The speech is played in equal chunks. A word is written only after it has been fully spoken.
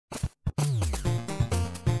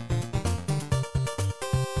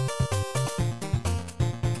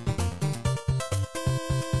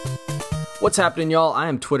What's happening, y'all? I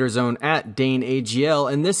am Twitter Zone at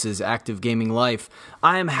DaneAGL, and this is Active Gaming Life.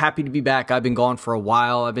 I am happy to be back. I've been gone for a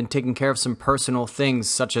while. I've been taking care of some personal things,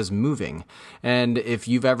 such as moving. And if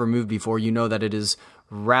you've ever moved before, you know that it is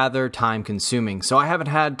rather time-consuming. So I haven't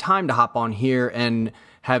had time to hop on here and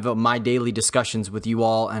have my daily discussions with you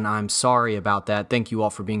all, and I'm sorry about that. Thank you all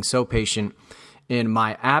for being so patient in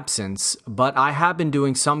my absence. But I have been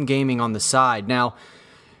doing some gaming on the side. Now,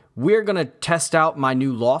 we're going to test out my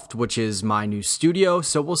new loft, which is my new studio,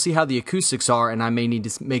 so we'll see how the acoustics are, and I may need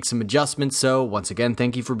to make some adjustments, so once again,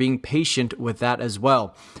 thank you for being patient with that as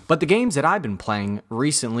well. But the games that I've been playing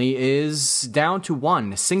recently is down to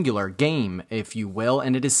one singular game, if you will,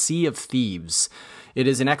 and it is Sea of Thieves. It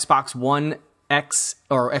is an Xbox One X,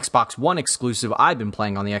 or Xbox One exclusive. I've been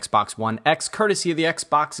playing on the Xbox One X, courtesy of the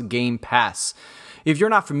Xbox Game Pass. If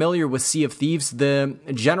you're not familiar with Sea of Thieves, the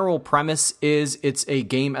general premise is it's a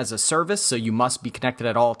game as a service, so you must be connected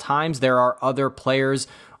at all times. There are other players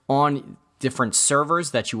on different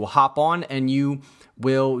servers that you will hop on, and you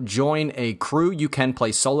will join a crew. You can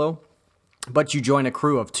play solo, but you join a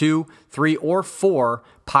crew of 2, 3, or 4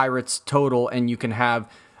 pirates total, and you can have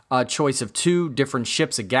a choice of 2 different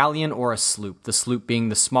ships, a galleon or a sloop. The sloop being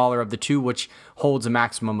the smaller of the 2, which holds a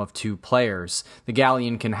maximum of 2 players. The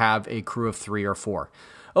galleon can have a crew of 3 or 4.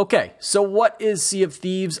 Okay, so what is Sea of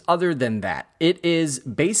Thieves other than that? It is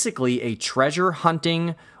basically a treasure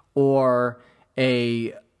hunting or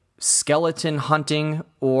a skeleton hunting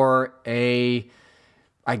or a,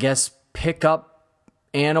 I guess, pick up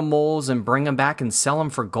animals and bring them back and sell them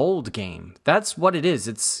for gold game. That's what it is.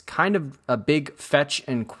 It's kind of a big fetch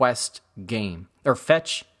and quest game, or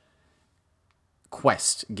fetch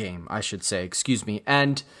quest game, I should say, excuse me.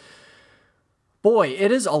 And boy,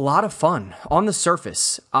 it is a lot of fun on the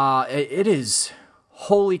surface. It is,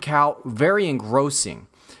 holy cow, very engrossing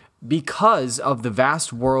because of the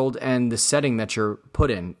vast world and the setting that you're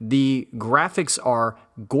put in. The graphics are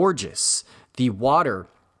gorgeous. The water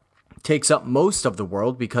takes up most of the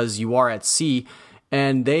world because you are at sea,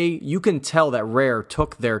 and you can tell that Rare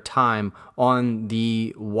took their time on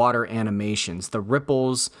the water animations. The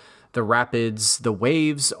ripples, the rapids, the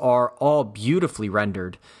waves are all beautifully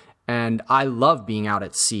rendered, and I love being out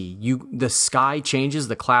at sea. The sky changes,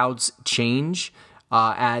 the clouds change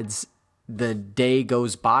as the day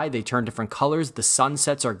goes by. They turn different colors. The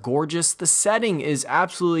sunsets are gorgeous. The setting is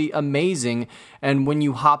absolutely amazing, and when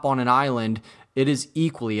you hop on an island, it is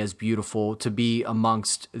equally as beautiful to be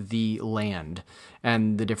amongst the land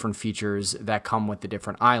and the different features that come with the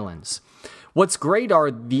different islands. What's great are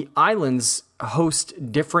the islands host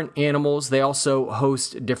different animals. They also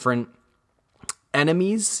host different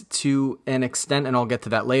enemies to an extent, and I'll get to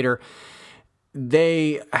that later.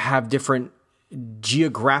 They have different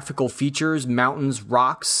geographical features, mountains,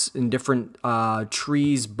 rocks, and different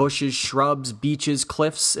trees, bushes, shrubs, beaches,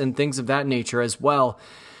 cliffs, and things of that nature as well.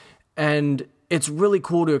 And it's really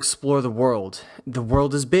cool to explore the world. The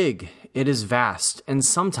world is big, it is vast, and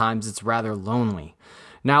sometimes it's rather lonely.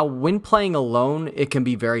 Now, when playing alone, it can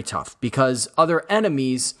be very tough because other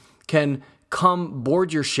enemies can come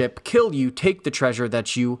board your ship, kill you, take the treasure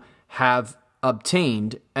that you have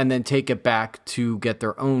obtained, and then take it back to get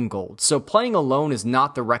their own gold. So playing alone is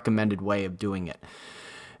not the recommended way of doing it.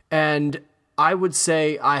 And I would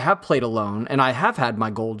say I have played alone, and I have had my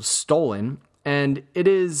gold stolen, and it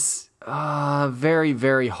is very,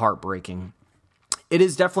 very heartbreaking. It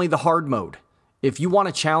is definitely the hard mode. If you want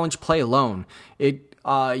a challenge, play alone.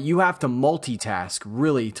 You have to multitask,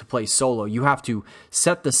 really, to play solo. You have to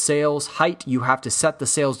set the sail's height. You have to set the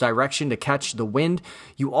sail's direction to catch the wind.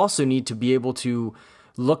 You also need to be able to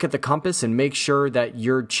look at the compass and make sure that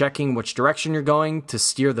you're checking which direction you're going to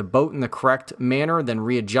steer the boat in the correct manner, then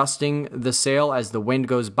readjusting the sail as the wind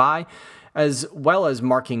goes by, as well as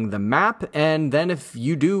marking the map. And then if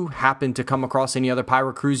you do happen to come across any other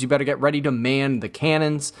pirate crews, you better get ready to man the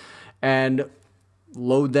cannons and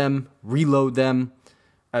load them, reload them,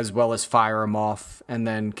 as well as fire them off, and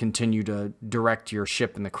then continue to direct your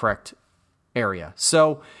ship in the correct area.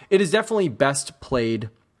 So it is definitely best played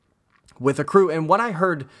with a crew. And what I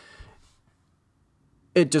heard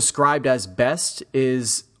it described as best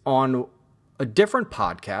is on a different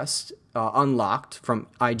podcast, Unlocked from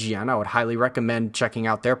IGN. I would highly recommend checking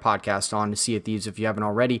out their podcast on Sea of Thieves if you haven't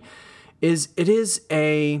already. It is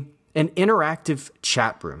an interactive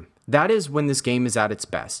chat room. That is when this game is at its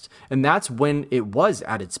best. And that's when it was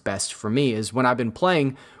at its best for me, is when I've been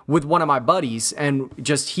playing with one of my buddies and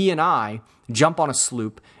just he and I jump on a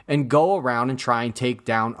sloop and go around and try and take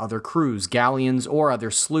down other crews, galleons or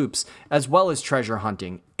other sloops, as well as treasure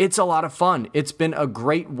hunting. It's a lot of fun. It's been a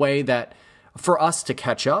great way for us to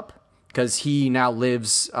catch up because he now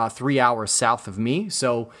lives 3 hours south of me,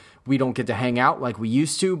 so we don't get to hang out like we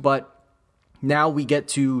used to, but now we get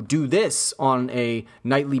to do this on a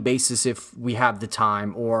nightly basis if we have the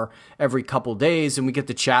time, or every couple days, and we get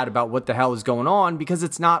to chat about what the hell is going on, because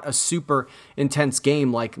it's not a super intense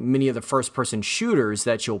game like many of the first-person shooters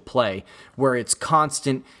that you'll play, where it's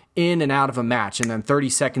constant in and out of a match, and then 30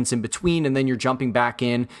 seconds in between, and then you're jumping back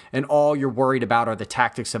in, and all you're worried about are the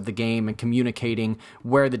tactics of the game and communicating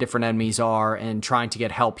where the different enemies are and trying to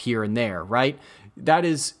get help here and there, right? That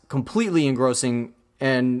is completely engrossing,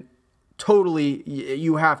 and totally,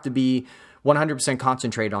 you have to be 100%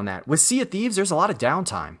 concentrated on that. With Sea of Thieves, there's a lot of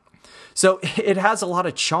downtime. So it has a lot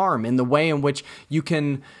of charm in the way in which you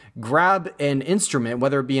can grab an instrument,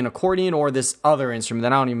 whether it be an accordion or this other instrument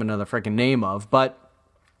that I don't even know the freaking name of, but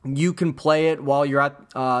you can play it while you're at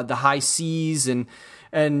the high seas,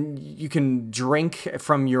 and you can drink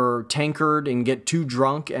from your tankard and get too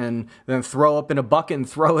drunk and then throw up in a bucket and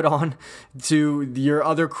throw it on to your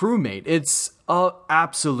other crewmate. It's an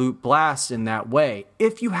absolute blast in that way,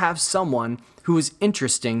 if you have someone who is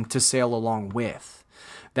interesting to sail along with.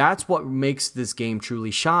 That's what makes this game truly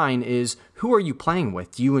shine, is who are you playing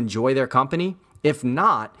with? Do you enjoy their company? If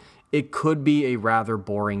not, it could be a rather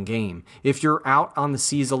boring game. If you're out on the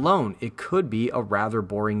seas alone, it could be a rather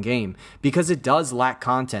boring game, because it does lack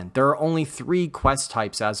content. There are only 3 quest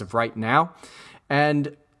types as of right now,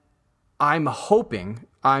 and I'm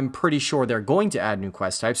pretty sure they're going to add new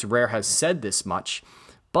quest types. Rare has said this much,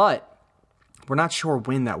 but we're not sure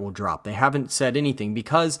when that will drop. They haven't said anything,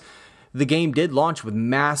 because the game did launch with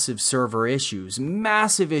massive server issues,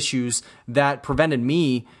 massive issues that prevented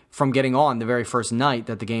me from getting on the very first night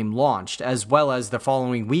that the game launched, as well as the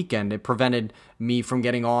following weekend. It prevented me from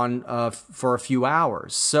getting on for a few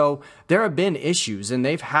hours. So there have been issues, and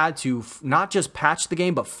they've had to not just patch the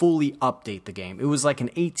game, but fully update the game. It was like an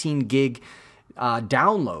 18 gig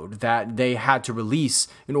download that they had to release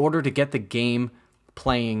in order to get the game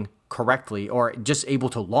playing correctly, or just able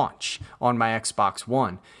to launch on my Xbox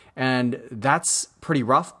One. And that's pretty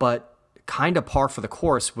rough, but kind of par for the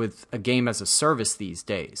course with a game as a service these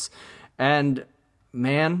days. And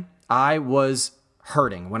man, I was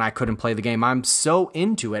hurting when I couldn't play the game. I'm so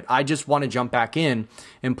into it, I just want to jump back in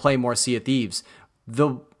and play more Sea of Thieves.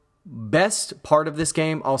 The best part of this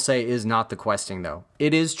game, I'll say, is not the questing, though.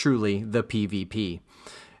 It is truly the PvP.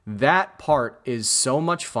 That part is so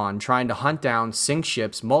much fun, trying to hunt down, sink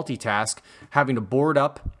ships, multitask, having to board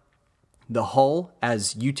up the hull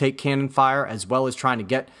as you take cannon fire, as well as trying to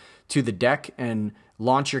get to the deck and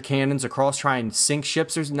launch your cannons across, try and sink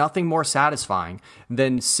ships. There's nothing more satisfying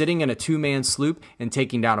than sitting in a 2-man sloop and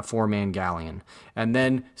taking down a 4-man galleon, and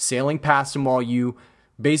then sailing past them while you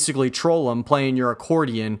basically troll them, playing your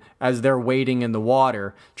accordion as they're waiting in the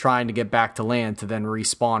water, trying to get back to land to then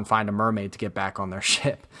respawn, find a mermaid to get back on their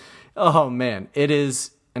ship. Oh man, it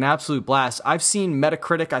is an absolute blast. I've seen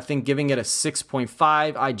Metacritic, I think, giving it a 6.5,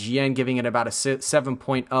 IGN giving it about a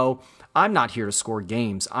 7.0. I'm not here to score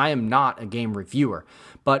games. I am not a game reviewer.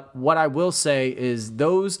 But what I will say is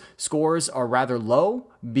those scores are rather low,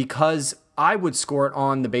 because I would score it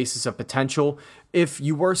on the basis of potential. If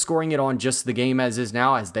you were scoring it on just the game as is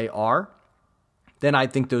now, as they are, then I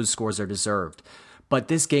think those scores are deserved. But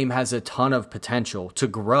this game has a ton of potential to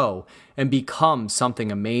grow and become something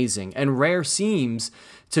amazing. And Rare seems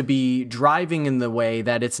to be driving in the way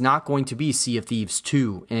that it's not going to be Sea of Thieves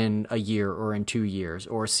 2 in a year or in 2 years,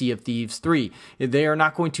 or Sea of Thieves 3. They are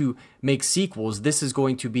not going to make sequels. This is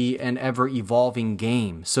going to be an ever-evolving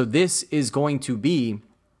game. So this is going to be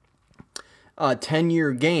a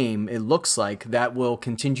 10-year game, it looks like, that will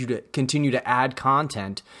continue to add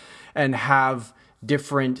content and have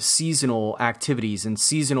different seasonal activities and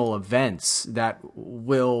seasonal events that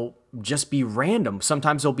will just be random.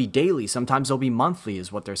 Sometimes they'll be daily, sometimes they'll be monthly,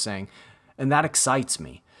 is what they're saying. And that excites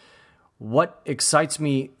me. What excites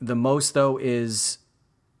me the most, though, is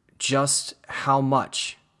just how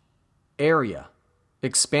much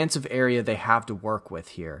expansive area they have to work with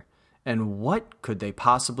here. And what could they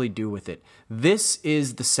possibly do with it? This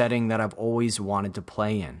is the setting that I've always wanted to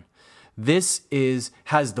play in. This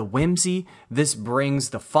has the whimsy, this brings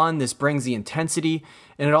the fun, this brings the intensity,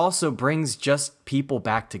 and it also brings just people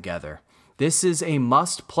back together. This is a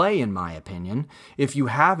must play, in my opinion. If you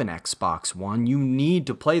have an Xbox One, you need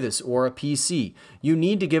to play this, or a PC. You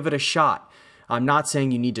need to give it a shot. I'm not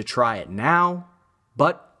saying you need to try it now,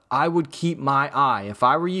 but I would keep my eye, if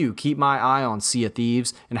I were you, keep my eye on Sea of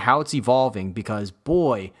Thieves and how it's evolving, because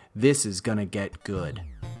boy, this is gonna get good.